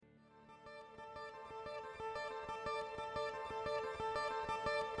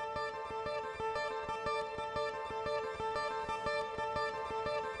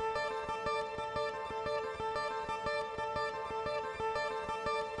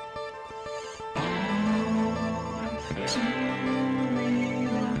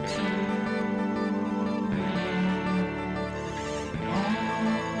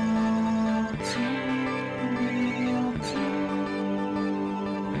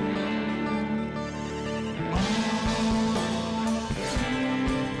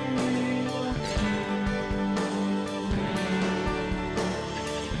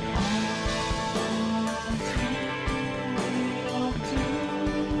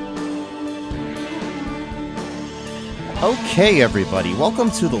Okay, everybody,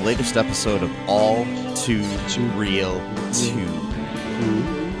 welcome to the latest episode of All Too Real 2.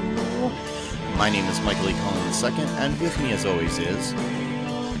 My name is Michael E. Cullen II, and with me, as always, is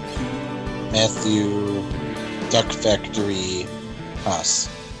Matthew Duck Factory Haas.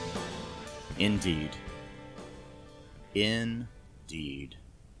 Indeed.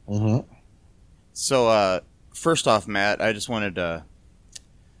 So, first off, Matt, I just wanted to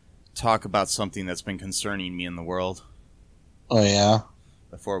talk about something that's been concerning me in the world. Oh, yeah?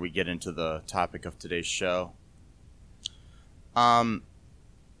 Before we get into the topic of today's show.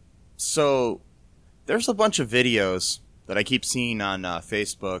 So, there's a bunch of videos that I keep seeing on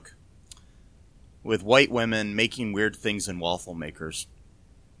Facebook with white women making weird things in waffle makers.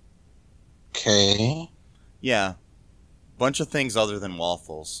 Okay. Yeah. Bunch of things other than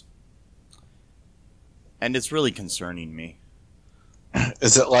waffles. And it's really concerning me.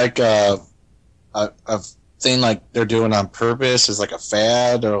 Is it like a thing like they're doing on purpose? Is like a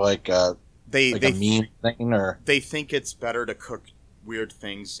fad or like a meme thing? Or they think it's better to cook weird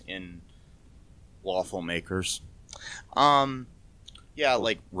things in waffle makers. Yeah,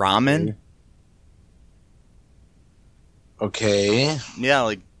 like ramen. Okay. Yeah,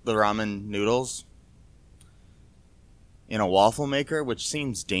 like the ramen noodles in a waffle maker, which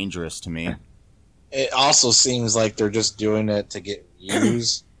seems dangerous to me. It also seems like they're just doing it to get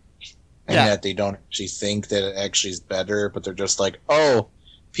views. And that they don't actually think that it actually is better, but they're just like, oh,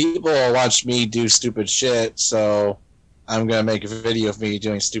 people will watch me do stupid shit, so I'm going to make a video of me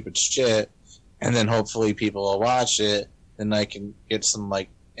doing stupid shit, and then hopefully people will watch it, and I can get some, like,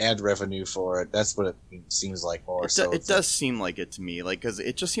 ad revenue for it. That's what it seems like more. It does seem like it to me, like, because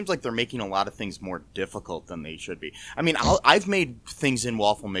it just seems like they're making a lot of things more difficult than they should be. I mean, I've made things in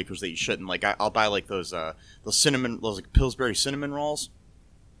waffle makers that you shouldn't. Like, I'll buy, like, those like, Pillsbury cinnamon rolls.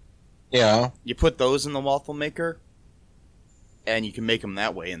 Yeah. You put those in the waffle maker, and you can make them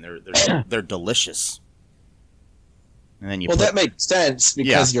that way, and they're delicious. And then that makes sense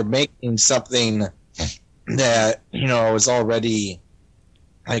because you're making something that is already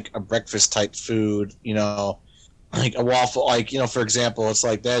like a breakfast type food. Like a waffle. Like for example, it's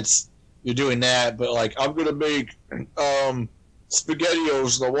like you're doing that, but like I'm gonna make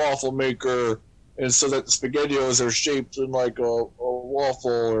SpaghettiOs in the waffle maker. And so that the SpaghettiOs are shaped in like a waffle,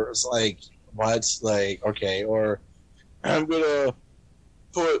 or it's like, what? Like, okay, or I'm gonna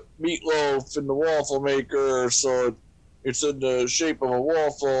put meatloaf in the waffle maker so it's in the shape of a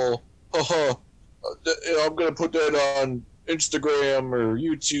waffle. I'm gonna put that on Instagram or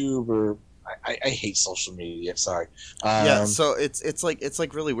YouTube or I hate social media. Sorry. Yeah, so it's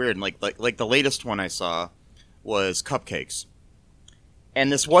like really weird. And like the latest one I saw was cupcakes,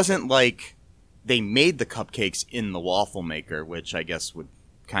 and this wasn't like they made the cupcakes in the waffle maker, which I guess would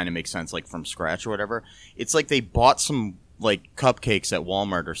kind of make sense, like from scratch or whatever. It's like they bought some like cupcakes at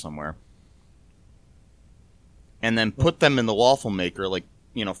Walmart or somewhere, and then put them in the waffle maker, like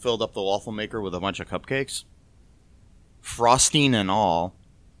filled up the waffle maker with a bunch of cupcakes, frosting and all,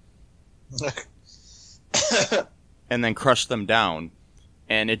 and then crushed them down,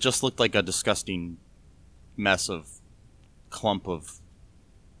 and it just looked like a disgusting mess of clump of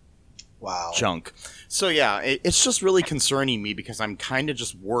junk. So yeah, it's just really concerning me because I'm kind of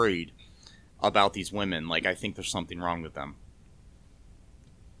just worried about these women. Like, I think there's something wrong with them.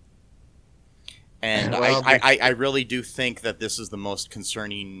 And I really do think that this is the most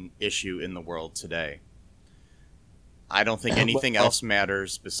concerning issue in the world today. I don't think anything else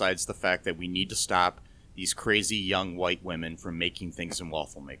matters besides the fact that we need to stop these crazy young white women from making things in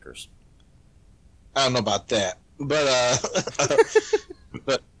waffle makers. I don't know about that, but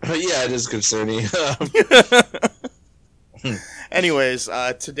yeah, it is concerning. Anyways,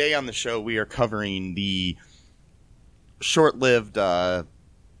 today on the show we are covering the short-lived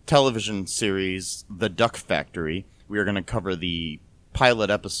television series The Duck Factory. We are going to cover the pilot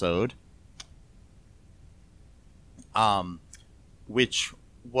episode, which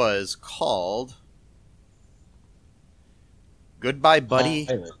was called Goodbye, Buddy.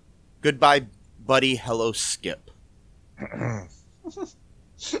 Goodbye, Buddy. Hello, Skip.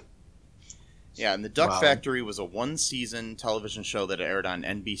 Yeah, and The Duck Factory was a one-season television show that aired on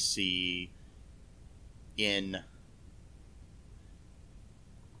NBC in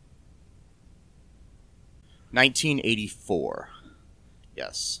 1984.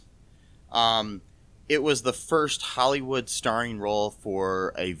 Yes. It was the first Hollywood starring role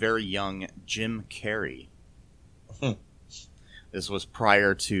for a very young Jim Carrey. This was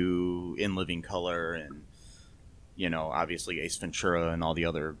prior to In Living Color and, you know, obviously Ace Ventura and all the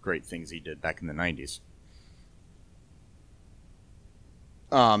other great things he did back in the 90s.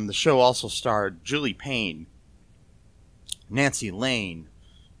 The show also starred Julie Payne, Nancy Lane,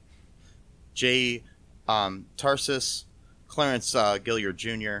 Jay Tarsis, Clarence Gilliard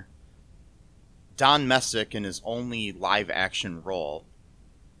Jr., Don Messick in his only live-action role.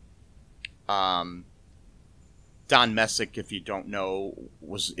 Don Messick, if you don't know,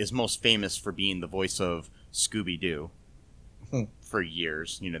 is most famous for being the voice of Scooby-Doo for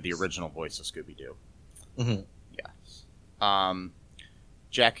years. You know, the original voice of Scooby-Doo. Mm-hmm. Yes.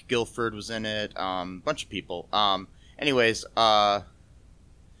 Jack Gilford was in it. Bunch of people. Anyways,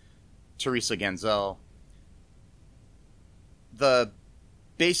 Teresa Ganzel. The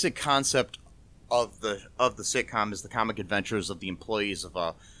basic concept of the sitcom is the comic adventures of the employees of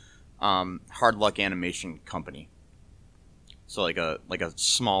a hard luck animation company. So like a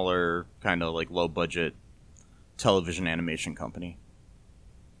smaller kind of like low budget television animation company.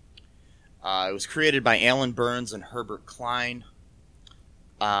 It was created by Alan Burns and Herbert Klein,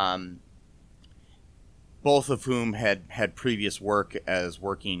 both of whom had previous work as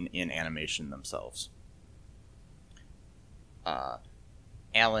working in animation themselves.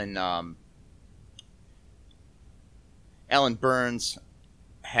 Alan Burns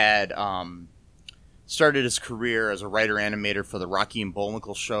had started his career as a writer-animator for the Rocky and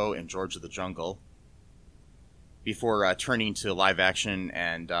Bullwinkle Show and George of the Jungle, before turning to live action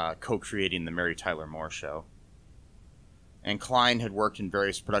and co-creating the Mary Tyler Moore Show. And Klein had worked in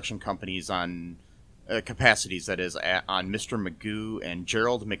various production companies on capacities, that is, on Mr. Magoo and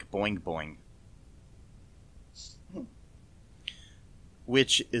Gerald McBoing Boing,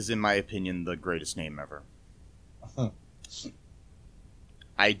 which is, in my opinion, the greatest name ever.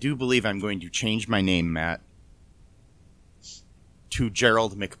 I do believe I'm going to change my name, Matt, to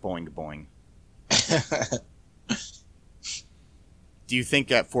Gerald McBoing Boing. Do you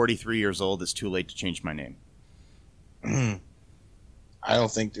think at 43 years old it's too late to change my name? I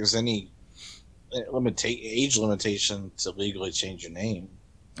don't think there's any age limitation to legally change your name.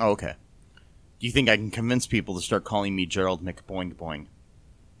 Oh, okay. Do you think I can convince people to start calling me Gerald McBoing Boing?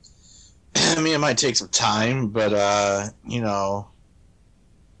 I mean, it might take some time, but, you know,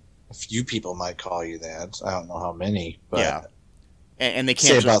 a few people might call you that. I don't know how many, but yeah. And they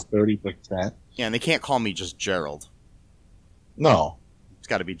can't say about 30%. Yeah, and they can't call me just Gerald. No. It's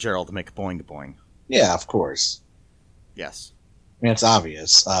got to be Gerald McBoing Boing. Yeah, of course. Yes. I mean, it's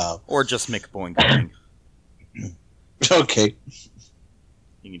obvious. Or just McBoing Boing. Okay.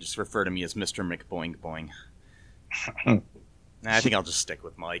 You can just refer to me as Mr. McBoing Boing. I think I'll just stick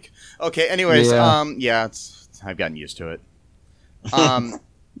with Mike. Okay, anyways, yeah. I've gotten used to it.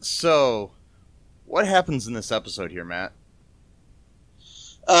 So, what happens in this episode here, Matt?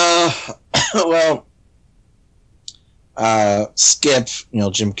 Well, Skip,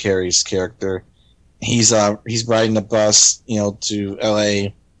 Jim Carrey's character, he's riding the bus, to LA.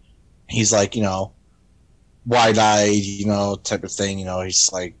 He's like, wide-eyed, type of thing.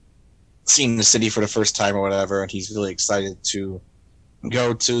 He's like seeing the city for the first time or whatever, and he's really excited to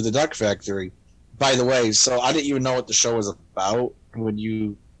go to the Duck Factory. By the way, so I didn't even know what the show was about when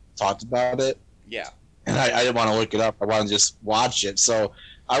you talked about it. Yeah. And I didn't want to look it up. I wanted to just watch it. So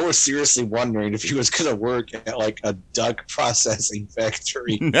I was seriously wondering if he was going to work at like a duck processing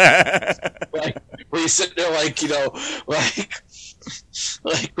factory. Like, where he's sitting there like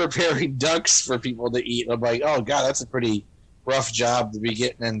preparing ducks for people to eat. I'm like, oh God, that's a pretty rough job to be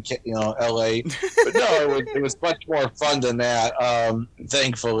getting in, LA. But no, it was much more fun than that,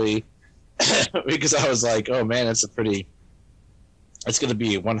 thankfully. Because I was like, oh man, it's going to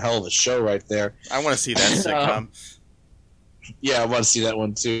be one hell of a show right there. I want to see that sitcom. Yeah, I want to see that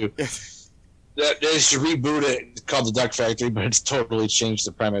one too. They should reboot it. It's called The Duck Factory, but it's totally changed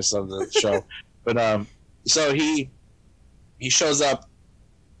the premise of the show. But so he shows up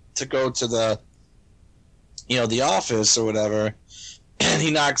to go to the the office or whatever, and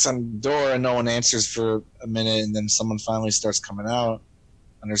he knocks on the door and no one answers for a minute, and then someone finally starts coming out,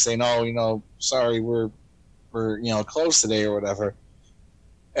 and they're saying, "Oh, sorry, we're closed today or whatever."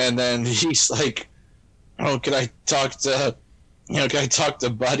 And then he's like, "Oh, can I talk to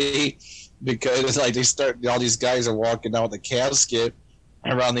Buddy?" Because like all these guys are walking out with a casket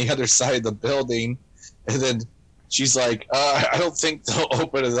around the other side of the building, and then she's like, "I don't think they'll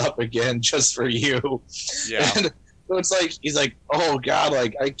open it up again just for you." Yeah. And so it's like he's like, "Oh God,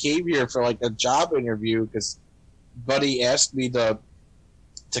 like I came here for like a job interview because Buddy asked me to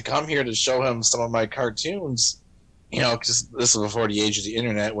come here to show him some of my cartoons, because this was before the age of the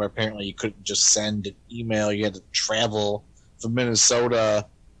internet, where apparently you couldn't just send an email. You had to travel from Minnesota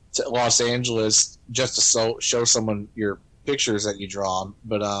to Los Angeles just to show someone your pictures that you drawn.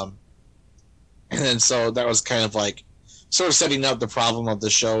 But and then so that was kind of like sort of setting up the problem of the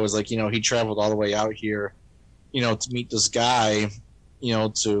show. Is like, he traveled all the way out here, to meet this guy,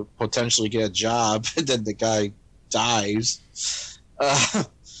 to potentially get a job, and then the guy dies.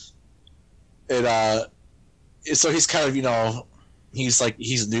 So he's kind of,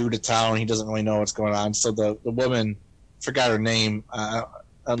 he's new to town. He doesn't really know what's going on. So the woman, forgot her name. I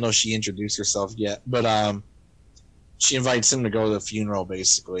don't know if she introduced herself yet, but she invites him to go to the funeral,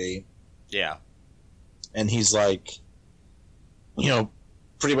 basically. Yeah. And he's like,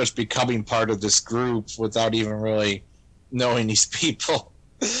 pretty much becoming part of this group without even really knowing these people.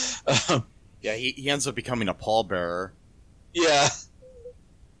 Yeah, he ends up becoming a pallbearer. Yeah.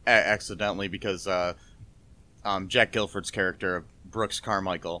 Accidentally, because Jack Gilford's character, Brooks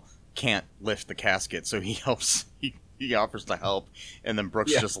Carmichael, can't lift the casket, so he helps. He offers to help, and then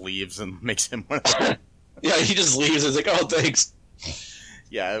Brooks just leaves and makes him one of them. Yeah, he just leaves. It's like, oh, thanks.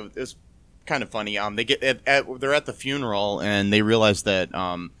 Yeah, it was kind of funny. They get they're at the funeral, and they realize that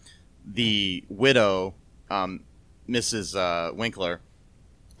the widow, Mrs. Winkler,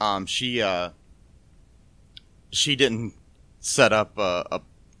 she didn't set up a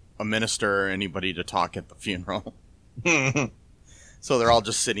minister or anybody to talk at the funeral. So they're all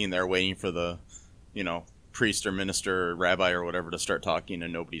just sitting there waiting for the, priest or minister or rabbi or whatever to start talking,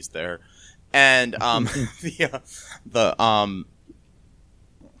 and nobody's there. And so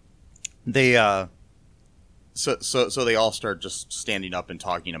they all start just standing up and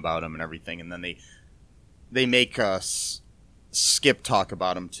talking about him and everything, and then they make Skip talk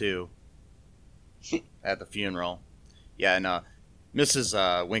about him too at the funeral. Yeah, and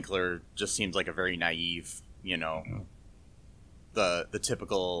Mrs. Winkler just seems like a very naive, the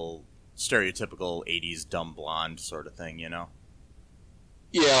typical stereotypical 80s dumb blonde sort of thing, Yeah,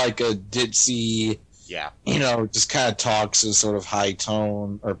 like a ditzy, yeah, just kind of talks in sort of high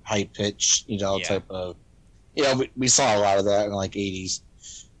tone or high pitch, type of, we saw a lot of that in like 80s.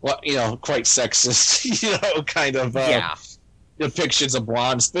 Well, quite sexist, kind of depictions of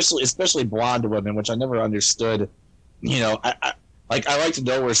blonde, especially blonde women, which I never understood. I like to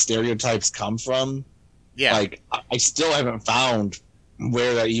know where stereotypes come from. Yeah, like I still haven't found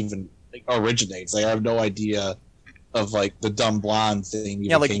where that even originates. Like, I have no idea of like the dumb blonde thing.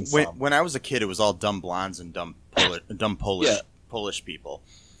 Yeah, like when I was a kid, it was all dumb blondes and dumb Polish people.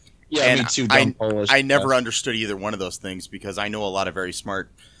 Yeah, and me too. Dumb Polish. I never understood either one of those things, because I know a lot of very smart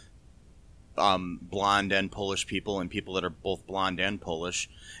blonde and Polish people, and people that are both blonde and Polish.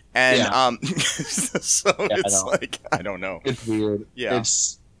 And so it's like, I don't know. It's weird. Yeah.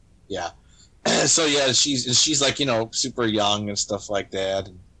 So she's like, super young and stuff like that.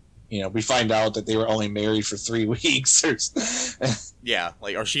 And, we find out that they were only married for 3 weeks. Yeah,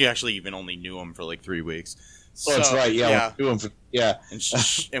 or she actually even only knew him for like 3 weeks. So, that's right. Yeah.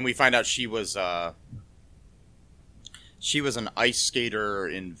 And we find out she was an ice skater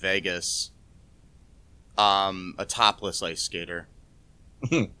in Vegas. A topless ice skater.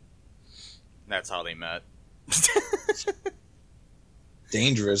 That's how they met.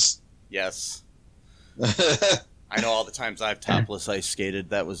 Dangerous. Yes. I know all the times I've topless ice skated.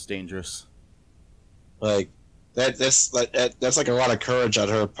 That was dangerous. Like that's like a lot of courage on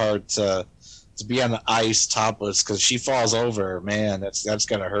her part to be on the ice topless, because she falls over. Man, that's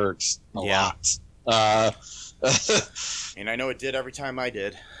gonna hurt a lot. And I know it did every time I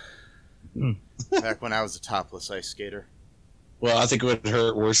did. Back when I was a topless ice skater. Well, I think it would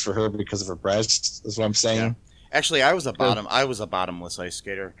hurt worse for her because of her breasts. Is what I'm saying. Yeah. Actually, I was a bottomless ice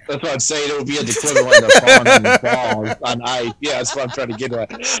skater. That's what I'm saying. It would be the equivalent of falling balls on ice. Yeah, that's what I'm trying to get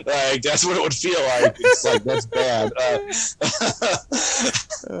at. Like, that's what it would feel like. It's like, that's bad.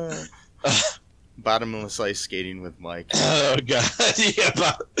 Bottomless ice skating with Mike. Oh god,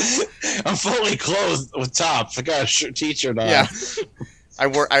 yeah. I'm fully clothed with tops. I got a t-shirt on. Yeah. I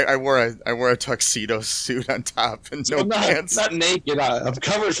wore a tuxedo suit on top and no pants. Not naked. I'm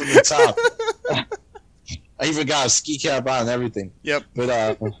covered from the top. I even got a ski cap on and everything. Yep.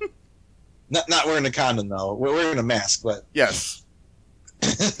 But not wearing a condom though. We're wearing a mask, but yes.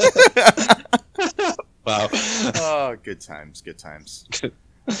 Wow. Oh, good times. Yeah,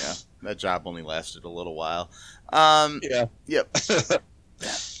 that job only lasted a little while. Yeah. Yep.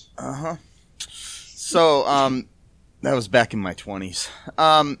 Uh-huh. So, that was back in my 20s.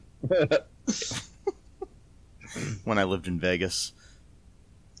 When I lived in Vegas.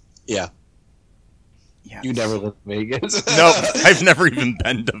 Yeah. Yeah, You never lived in Vegas. Nope, I've never even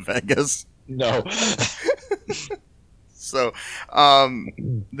been to Vegas. No. So,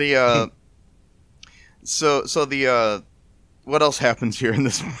 what else happens here in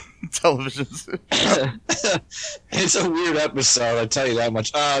this television? It's a weird episode, I'll tell you that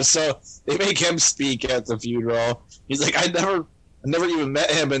much. So they make him speak at the funeral. He's like, I never even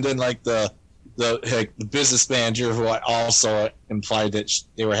met him, and then like the business manager who also implied that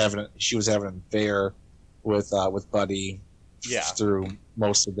she was having an affair with Buddy through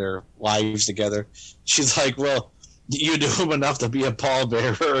most of their lives together. She's like, well, you knew him enough to be a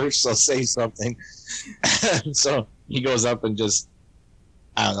pallbearer, so say something. So he goes up and just,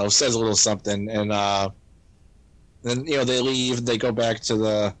 I don't know, says a little something, and then they leave. They go back to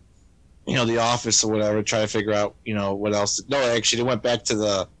the office or whatever, try to figure out what else. No, actually, they went back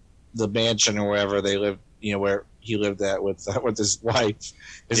to the mansion or wherever they lived, where he lived at with his wife,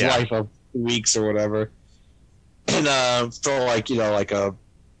 wife of 2 weeks or whatever, and for like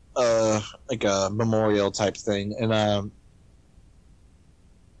a memorial type thing, and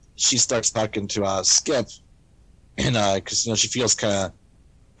she starts talking to Skip, and because she feels kind of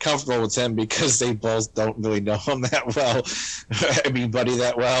comfortable with him because they both don't really know him that well. I mean, Buddy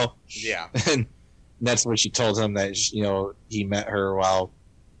that well. Yeah, and that's when she told him that he met her while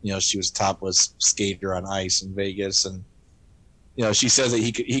she was topless skater on ice in Vegas, and she says that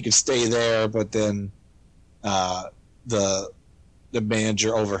he could stay there, but then the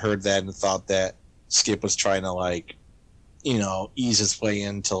manager overheard that and thought that Skip was trying to ease his way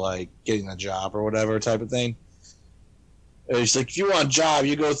into getting a job or whatever type of thing. And he's like, if you want a job,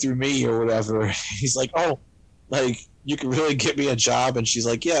 you go through me or whatever. He's like, oh, you can really get me a job? And she's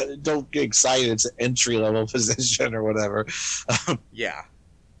like, yeah, don't get excited. It's an entry-level position or whatever. Yeah.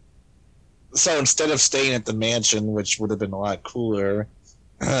 So instead of staying at the mansion, which would have been a lot cooler,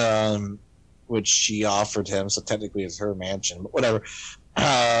 which she offered him, so technically it's her mansion, but whatever,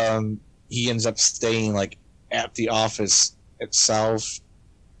 he ends up staying at the office itself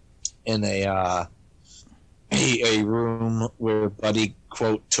in a room where Buddy,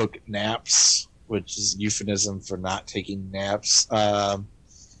 quote, took naps, which is euphemism for not taking naps.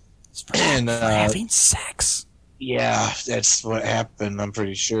 It's for having sex. Yeah, that's what happened, I'm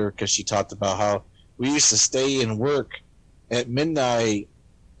pretty sure, because she talked about how we used to stay and work at midnight,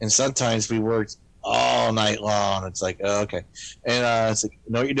 and sometimes we worked all night long. It's like, oh, okay. And it's like,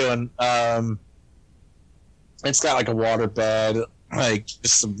 you know what you're doing. It's got a water bed,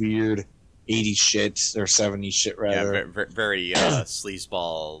 just some weird 80s shit, or 70s shit, rather. Yeah, very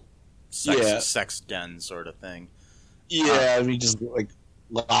sleazeball, sex den sort of thing. Yeah, I mean, just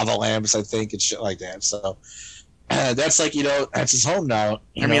lava lamps, I think, and shit like that. So that's that's his home now.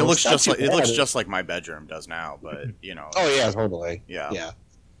 I mean, it looks just like my bedroom does now, but Oh yeah, totally. Yeah.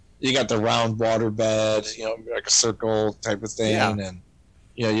 You got the round water bed, like a circle type of thing, and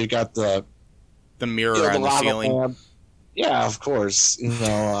you got the mirror on the ceiling. Lamp. Yeah, of course.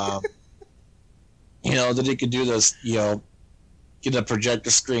 That he could do this, get a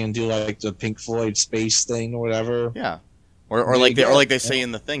projector screen and do the Pink Floyd space thing or whatever. Yeah, or like they say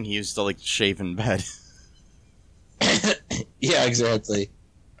in the thing, he used to shave in bed. Yeah, exactly.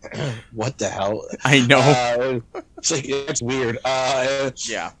 What the hell? I know. It's weird.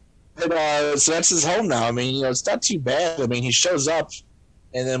 Yeah. And, so that's his home now. I mean, it's not too bad. I mean, he shows up,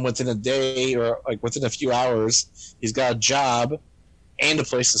 and then within a day or within a few hours, he's got a job and a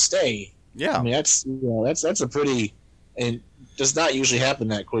place to stay. Yeah. I mean, that's a pretty, and does not usually happen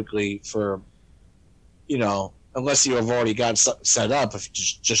that quickly for, unless you have already got set up. If you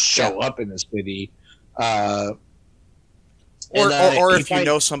just show up in the city. Or if you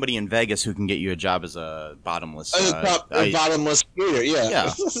know somebody in Vegas who can get you a job as a bottomless bottomless skater,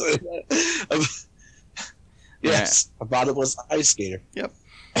 yeah. Yes, a bottomless ice skater. Yep.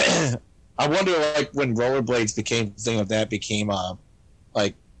 I wonder, when rollerblades became the thing of that became,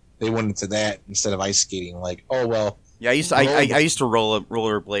 they went into that instead of ice skating. Oh well. Yeah, I used to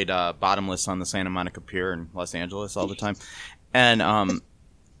rollerblade bottomless on the Santa Monica Pier in Los Angeles all the time, and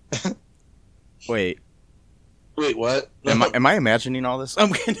Wait, what? Am I imagining all this?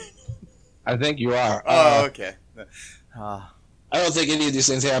 I'm kidding. I think you are. Oh, okay. I don't think any of these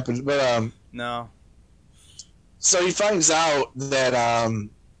things happened, but no. So he finds out that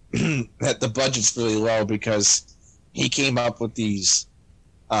that the budget's really low because he came up with these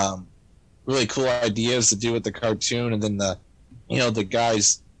really cool ideas to do with the cartoon, and then the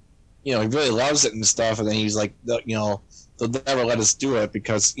guys, he really loves it and stuff, and then he's like, they'll never let us do it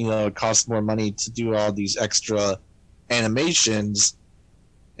because it costs more money to do all these extra animations,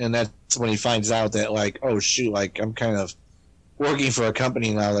 and that's when he finds out that oh shoot, I'm kind of working for a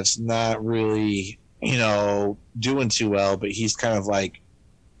company now that's not really doing too well, but he's kind of like,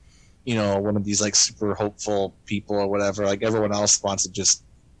 one of these like super hopeful people or whatever. Like everyone else wants to just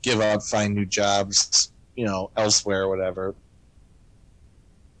give up, find new jobs, elsewhere or whatever.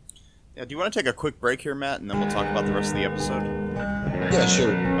 Yeah, do you want to take a quick break here, Matt, and then we'll talk about the rest of the episode? Yeah,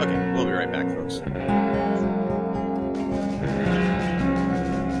 sure. Okay, we'll be right back, folks.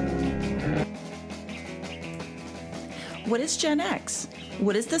 What is Gen X?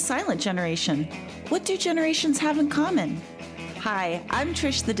 What is the silent generation? What do generations have in common? Hi, I'm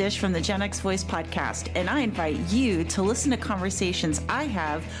Trish the Dish from the Gen X Voice podcast, and I invite you to listen to conversations I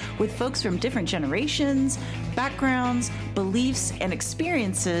have with folks from different generations, backgrounds, beliefs, and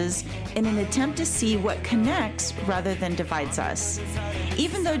experiences in an attempt to see what connects rather than divides us.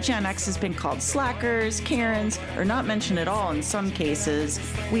 Even though Gen X has been called slackers, Karens, or not mentioned at all in some cases,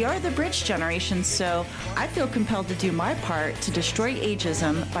 we are the bridge generation, so I feel compelled to do my part to destroy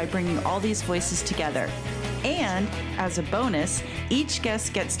ageism by bringing all these voices together. And, as a bonus, each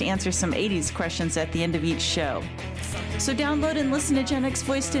guest gets to answer some 80s questions at the end of each show. So download and listen to Gen X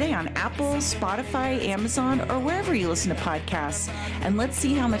Voice today on Apple, Spotify, Amazon, or wherever you listen to podcasts. And let's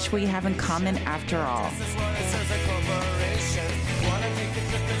see how much we have in common after all.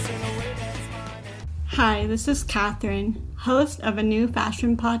 Hi, this is Catherine, host of a new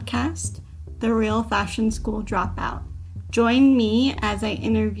fashion podcast, The Real Fashion School Dropout. Join me as I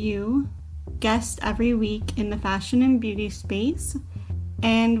interview guests every week in the fashion and beauty space,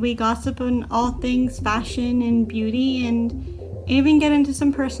 and we gossip on all things fashion and beauty, and even get into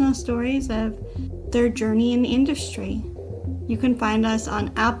some personal stories of their journey in the industry. You can find us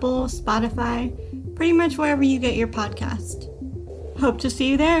on Apple, Spotify, pretty much wherever you get your podcast. Hope to see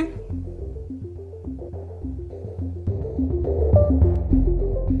you there.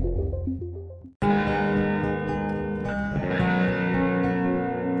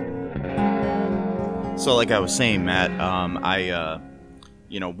 So, like I was saying, Matt, I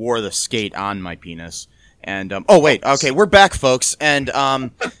wore the skate on my penis, and oh wait, okay, we're back, folks, and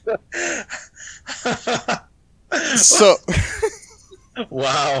so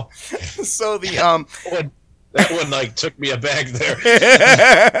Wow. So the that one like took me aback there.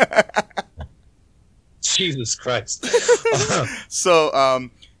 Jesus Christ. So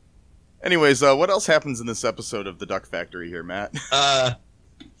anyways, what else happens in this episode of the Duck Factory here, Matt?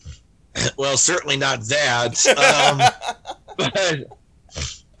 Well, certainly not that.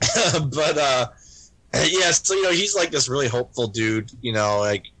 But yeah, so he's like this really hopeful dude, he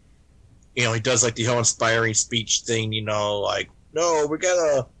does like the whole inspiring speech thing, like, no, we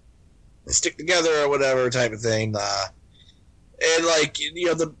gotta stick together or whatever type of thing. And like,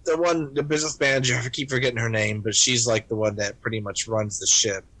 the business manager, I keep forgetting her name, but she's like the one that pretty much runs the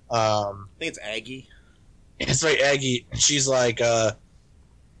ship. I think it's Aggie. It's right, Aggie. She's like,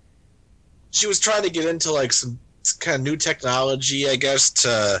 she was trying to get into like some kind of new technology, I guess,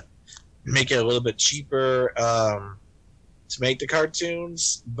 to make it a little bit cheaper to make the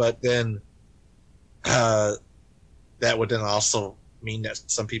cartoons, but then that would then also mean that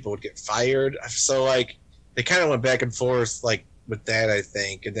some people would get fired. So like they kind of went back and forth like with that, I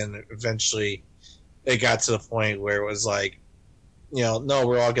think, and then eventually it got to the point where it was like, no,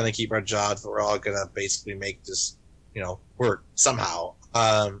 we're all going to keep our jobs, but we're all going to basically make this, work somehow.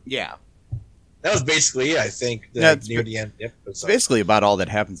 Yeah. That was basically it, I think, near the end of the episode. It's basically about all that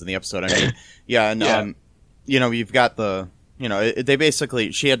happens in the episode. I mean, yeah, and you've got the, they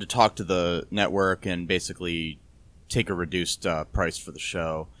basically, she had to talk to the network and basically take a reduced price for the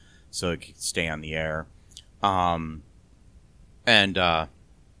show so it could stay on the air. And at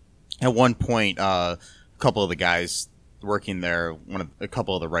one point, a couple of the guys working there, a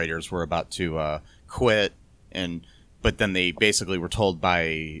couple of the writers were about to quit, but then they basically were told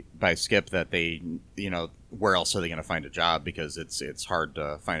by Skip that they, where else are they going to find a job, because it's hard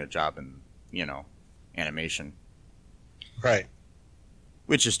to find a job in, animation. Right.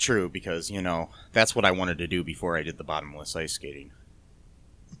 Which is true, because, that's what I wanted to do before I did the bottomless ice skating.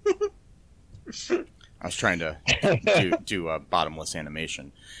 I was trying to do a bottomless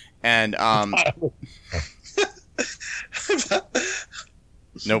animation. And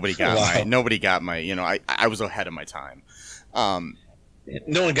nobody got my, I was ahead of my time.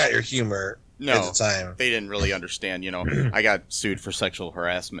 No one got your humor at the time. They didn't really understand, I got sued for sexual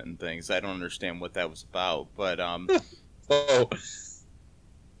harassment and things. I don't understand what that was about, but oh,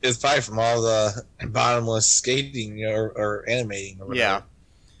 it's probably from all the bottomless skating or animating or whatever.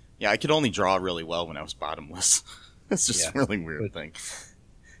 Yeah, I could only draw really well when I was bottomless. It's just a really weird thing.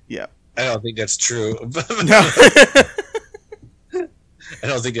 Yeah. I don't think that's true. No. I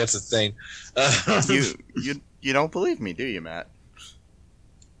don't think that's a thing. You don't believe me, do you, Matt?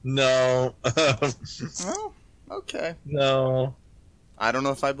 No. Oh, okay. No. I don't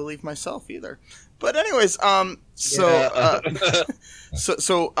know if I believe myself either. But anyways, I forgot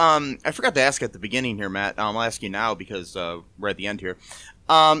to ask at the beginning here, Matt. I'll ask you now because we're at the end here.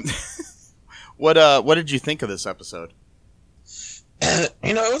 What did you think of this episode? It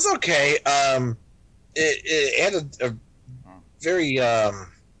was okay. It had a very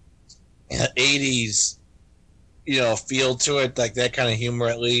 80s, feel to it, like that kind of humor,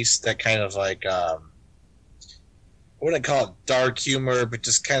 at least. That kind of like, what would I call it? Dark humor, but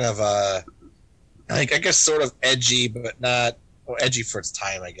just kind of, I guess sort of edgy, but not, edgy for its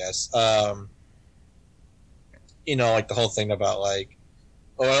time, I guess. Like the whole thing about like,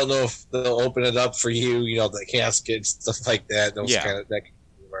 I don't know if they'll open it up for you, the casket, stuff like that. Those kind of that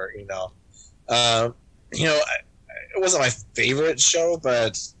humor, it wasn't my favorite show,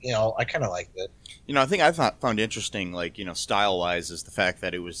 but I kind of liked it. I think I found interesting, like style wise, is the fact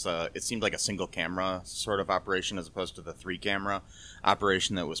that it was it seemed like a single camera sort of operation as opposed to the 3-camera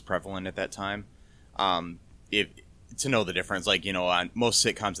operation that was prevalent at that time. To know the difference, like on most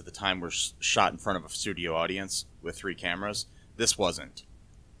sitcoms at the time were shot in front of a studio audience with 3 cameras. This wasn't.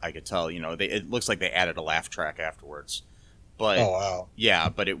 I could tell, it looks like they added a laugh track afterwards, but oh wow, yeah,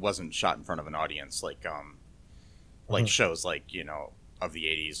 but it wasn't shot in front of an audience like shows like of the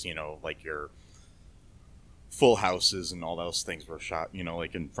 80s, like your Full Houses and all those things were shot,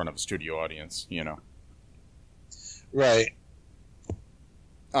 like in front of a studio audience, right.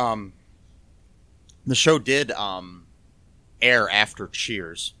 The show did air after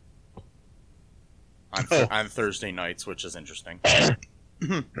Cheers on Thursday nights, which is interesting.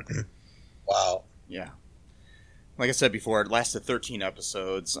 Wow. Yeah. Like I said before, it lasted 13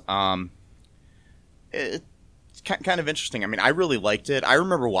 episodes. It's kind of interesting. I mean, I really liked it. I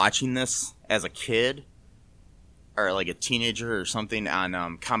remember watching this as a kid or like a teenager or something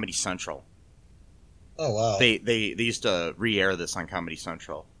on Comedy Central. Oh, wow. They used to re-air this on Comedy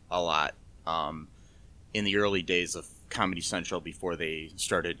Central a lot in the early days of Comedy Central before they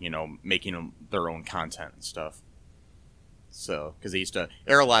started, making their own content and stuff. So, because they used to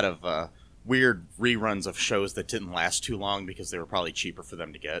air a lot of weird reruns of shows that didn't last too long because they were probably cheaper for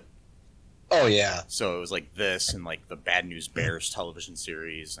them to get. Oh, yeah. So it was like this and like the Bad News Bears television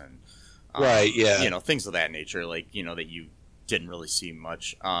series and right, yeah. Things of that nature, like, that you didn't really see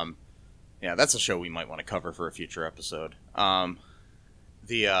much. Yeah, that's a show we might want to cover for a future episode. Yeah,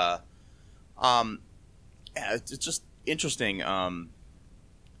 it's just interesting.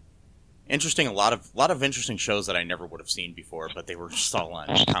 Interesting. A lot of interesting shows that I never would have seen before, but they were just all on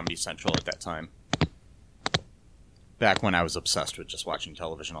Comedy Central at that time. Back when I was obsessed with just watching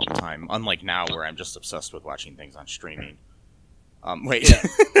television all the time, unlike now where I'm just obsessed with watching things on streaming. Wait. Yeah.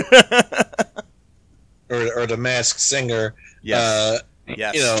 or The Masked Singer. Yes.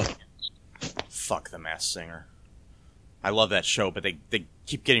 Yes. Fuck The Masked Singer. I love that show, but they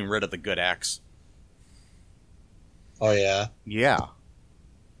keep getting rid of the good acts. Oh, yeah? Yeah.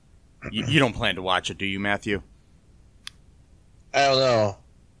 You don't plan to watch it, do you, Matthew? I don't know.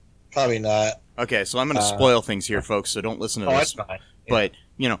 Probably not. Okay, so I'm going to spoil things here, folks, so don't listen to this. That's fine. But,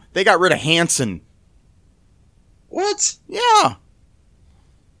 they got rid of Hanson. What? Yeah.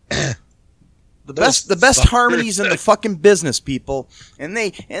 The best harmonies in the fucking business, people. And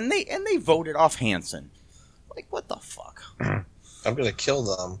they voted off Hanson. Like, what the fuck? I'm gonna kill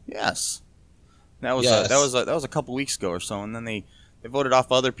them. Yes. That was a couple weeks ago or so, and then they voted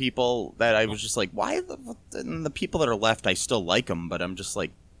off other people that I was just like, why the people that are left, I still like them, but I'm just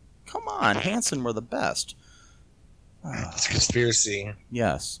like, come on, Hanson were the best. It's a conspiracy.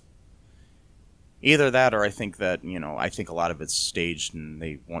 Yes. Either that, or I think that, I think a lot of it's staged and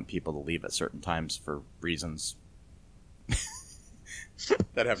they want people to leave at certain times for reasons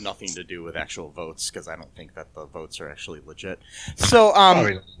that have nothing to do with actual votes, because I don't think that the votes are actually legit. So,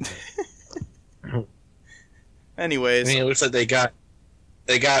 anyways. I mean, it looks like they got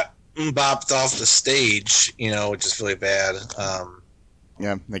bopped off the stage, which is really bad.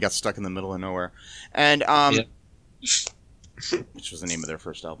 Yeah, they got stuck in the middle of nowhere. And, which was the name of their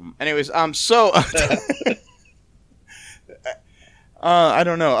first album. Anyways, so I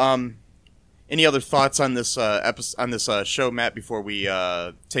don't know. Any other thoughts on this episode, on this show, Matt? Before we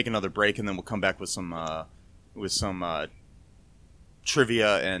take another break, and then we'll come back with some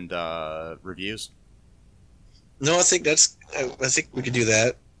trivia and reviews. No, I think we could do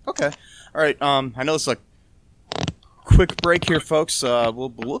that. Okay. All right. I know it's a quick break here, folks.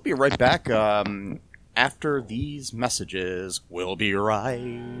 We'll be right back. After these messages, we'll be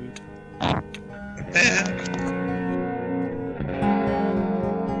right back.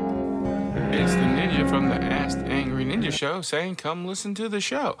 It's the ninja from the Ask Angry Ninja Show saying, come listen to the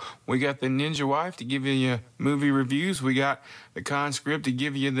show. We got the Ninja Wife to give you your movie reviews. We got the Conscript to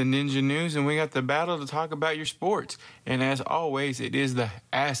give you the Ninja News. And we got the Battle to talk about your sports. And as always, it is the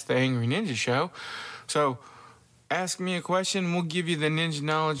Ask the Angry Ninja Show. So ask me a question, we'll give you the ninja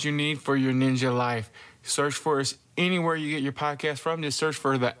knowledge you need for your ninja life. Search for us anywhere you get your podcast from. Just search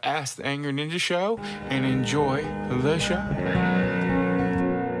for the Ask the Angry Ninja Show and enjoy the show.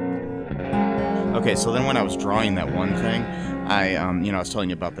 Okay, so then when I was drawing that one thing, I was telling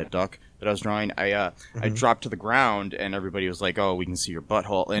you about that duck that I was drawing. I dropped to the ground, and everybody was like, "Oh, we can see your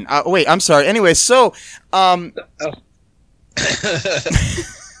butthole." And wait, I'm sorry. Anyway, so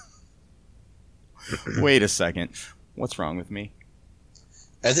wait a second. What's wrong with me?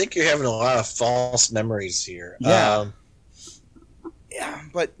 I think you're having a lot of false memories here. Yeah. Yeah,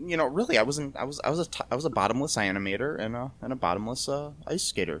 but really, I was a bottomless animator and a bottomless ice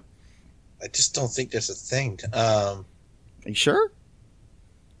skater. I just don't think that's a thing. Are you sure?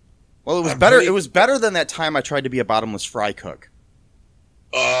 Well, it was better. It was better than that time I tried to be a bottomless fry cook.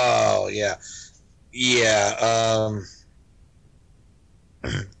 Oh yeah, yeah.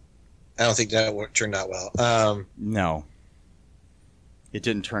 I don't think that turned out well. No, it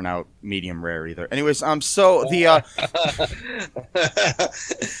didn't turn out medium rare either. Anyways, so the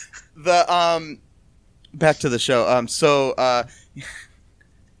back to the show.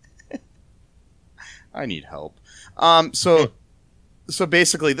 I need help. So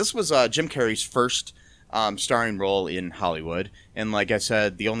basically, this was Jim Carrey's first starring role in Hollywood, and like I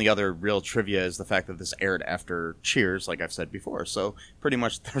said, the only other real trivia is the fact that this aired after Cheers, like I've said before. So pretty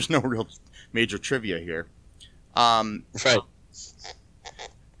much, there's no real major trivia here. Right.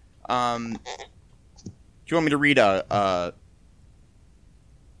 Do you want me to read a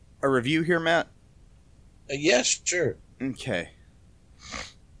review here, Matt? Yes, sure. Okay.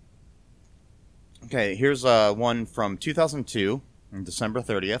 Okay, here's one from 2002, on December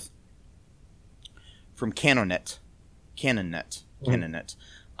 30th, from Canonet.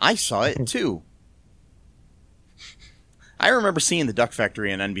 I saw it, too. I remember seeing The Duck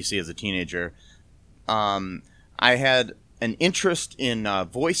Factory on NBC as a teenager. I had an interest in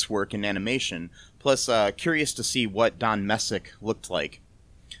voice work and animation, plus curious to see what Don Messick looked like.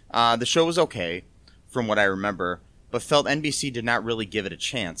 The show was okay, from what I remember, but felt NBC did not really give it a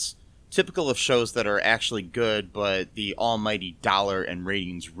chance. Typical of shows that are actually good, but the almighty dollar and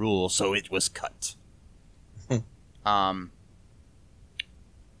ratings rule, so it was cut.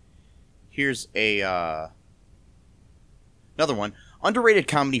 Here's another one. Underrated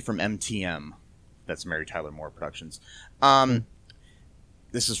comedy from MTM. That's Mary Tyler Moore Productions.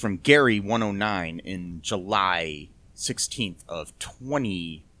 This is from Gary 109 in July 16th of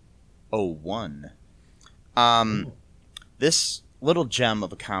 2001. This little gem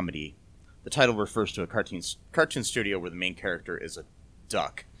of a comedy. The title refers to a cartoon studio where the main character is a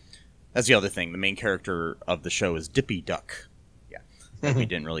duck. That's the other thing. The main character of the show is Dippy Duck. Yeah, that we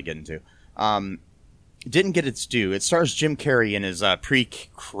didn't really get into. Didn't get its due. It stars Jim Carrey in his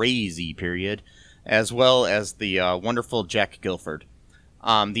pre-crazy period, as well as the wonderful Jack Gilford.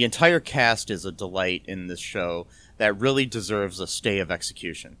 The entire cast is a delight in this show that really deserves a stay of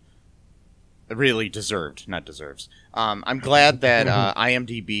execution. Really deserved, not deserves. I'm glad that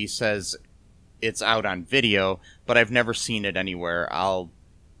IMDb says it's out on video, but I've never seen it anywhere. I'll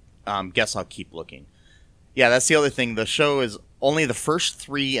guess I'll keep looking. Yeah, that's the other thing. The show is only the first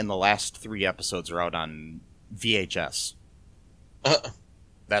 3 and the last 3 episodes are out on VHS.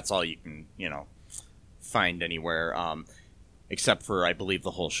 That's all you can, find anywhere. Except for, I believe the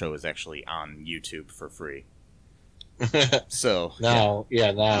whole show is actually on YouTube for free. So now.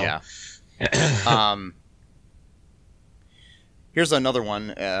 Yeah. Here's another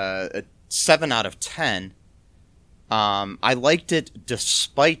one. A 7 out of 10. I liked it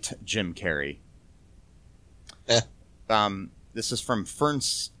despite Jim Carrey. This is from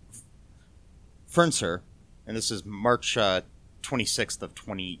Fernser, and this is March 26th of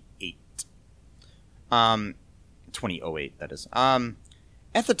 2008, that is.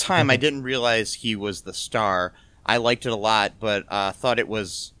 At the time, I didn't realize he was the star. I liked it a lot, but thought it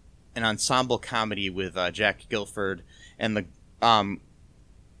was an ensemble comedy with Jack Gilford and the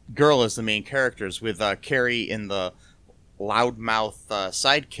girl as the main characters, with Carrey in the loudmouth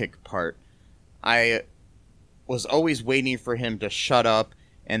sidekick part. I was always waiting for him to shut up,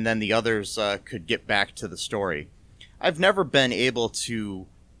 and then the others could get back to the story. I've never been able to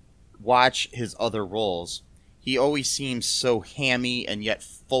watch his other roles. He always seems so hammy and yet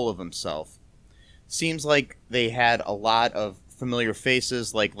full of himself. Seems like they had a lot of familiar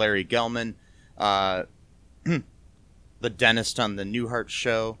faces like Larry Gelman, the dentist on the Newhart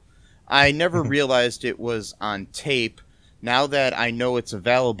show. I never realized it was on tape. Now that I know it's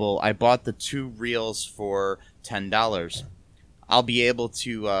available, I bought the 2 reels for $10. I'll be able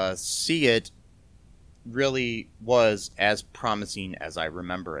to see it really was as promising as I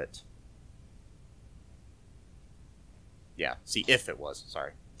remember it. Yeah, see, if it was,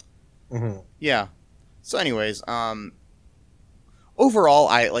 sorry. Mm-hmm. Yeah. So anyways, overall,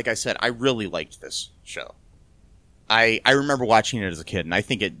 like I said, I really liked this show. I remember watching it as a kid, and I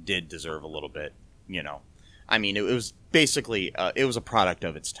think it did deserve a little bit, you know. I mean, it was basically, it was a product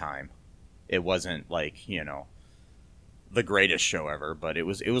of its time. It wasn't like, you know, the greatest show ever, but it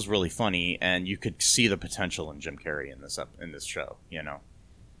was really funny, and you could see the potential in Jim Carrey in this show, you know.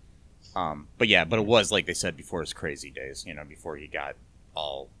 But it was, like they said before, his crazy days, you know, before he got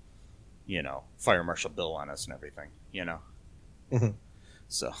all, you know, Fire Marshal Bill on us and everything, you know. Mm-hmm.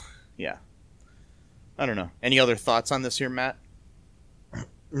 So, yeah. I don't know. Any other thoughts on this here, Matt?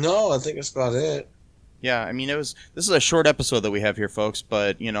 No, I think that's about it. Yeah, I mean, this is a short episode that we have here, folks,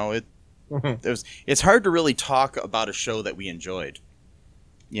 but, you know, it's hard to really talk about a show that we enjoyed,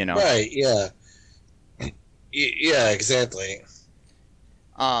 you know. Right, yeah. Yeah, exactly.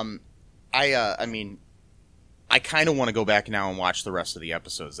 I mean, I kind of want to go back now and watch the rest of the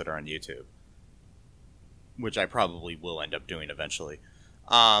episodes that are on YouTube, which I probably will end up doing eventually.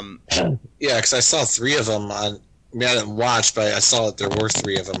 Yeah, because I saw 3 of them on. I mean, I didn't watch, but I saw that there were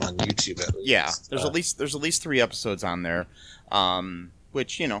 3 of them on YouTube at least. Yeah, there's at least 3 episodes on there,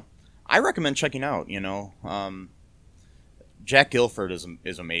 which, you know, I recommend checking out. You know, Jack Gilford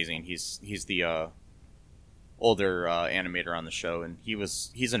is amazing. He's the older animator on the show, and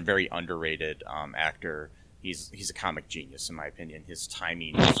he's a very underrated actor. He's a comic genius in my opinion. His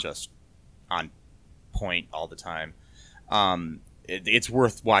timing is just on point all the time. It's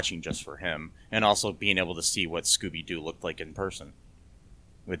worth watching just for him, and also being able to see what Scooby-Doo looked like in person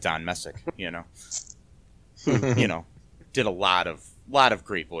with Don Messick, you know, who, you know, did a lot of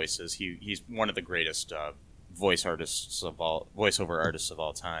great voices. He's one of the greatest voiceover artists of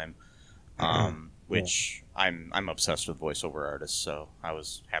all time. Which I'm obsessed with voiceover artists, so I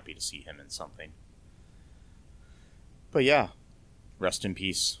was happy to see him in something. But yeah, rest in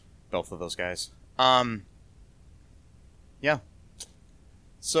peace, both of those guys. Yeah.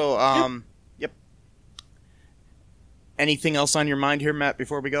 So, yep. Anything else on your mind here, Matt,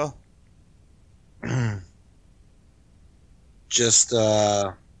 before we go? Just,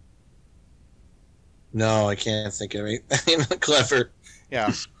 no, I can't think of anything clever.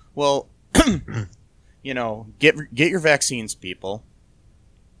 Yeah. Well, you know, get your vaccines, people.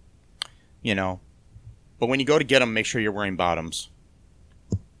 You know, but when you go to get them, make sure you're wearing bottoms.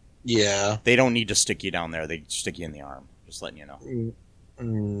 Yeah. They don't need to stick you down there. They stick you in the arm. Just letting you know.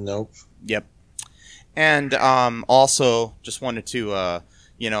 Nope. Yep. And also, just wanted to,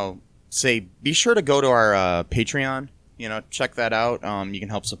 you know, say, be sure to go to our Patreon. You know, check that out. You can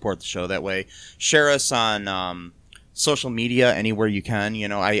help support the show that way. Share us on social media anywhere you can. You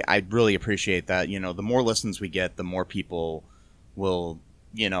know, I'd really appreciate that. You know, the more listens we get, the more people will,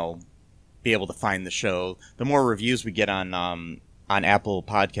 you know, be able to find the show. The more reviews we get on Apple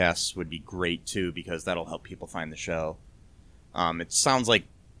Podcasts would be great too, because that'll help people find the show. It sounds like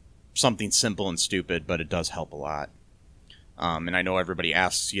something simple and stupid, but it does help a lot. And I know everybody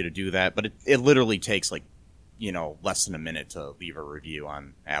asks you to do that, but it literally takes like, you know, less than a minute to leave a review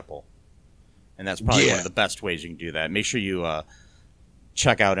on Apple. And that's probably one of the best ways you can do that. Make sure you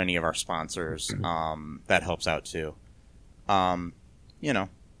check out any of our sponsors. That helps out too.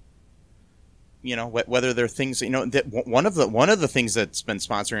 You know, whether they're things, you know, that one of the things that's been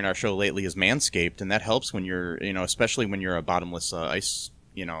sponsoring our show lately is Manscaped, and that helps when you're, you know, especially when you're a bottomless ice,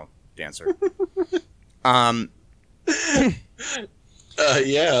 you know, dancer. Yeah.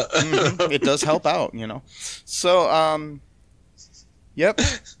 It does help out, you know. So, yep.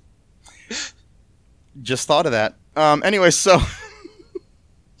 Just thought of that. Anyway, so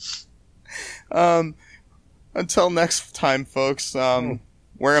until next time, folks.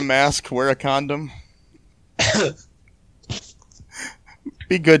 Wear a mask, wear a condom.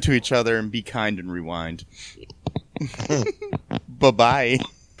 Be good to each other and be kind and rewind. Bye-bye.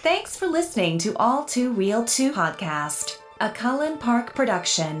 Thanks for listening to All Too Real 2 podcast, a Cullen Park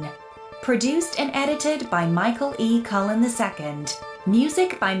production. Produced and edited by Michael E. Cullen II.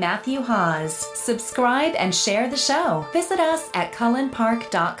 Music by Matthew Hawes. Subscribe and share the show. Visit us at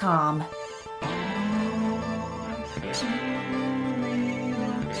cullenpark.com.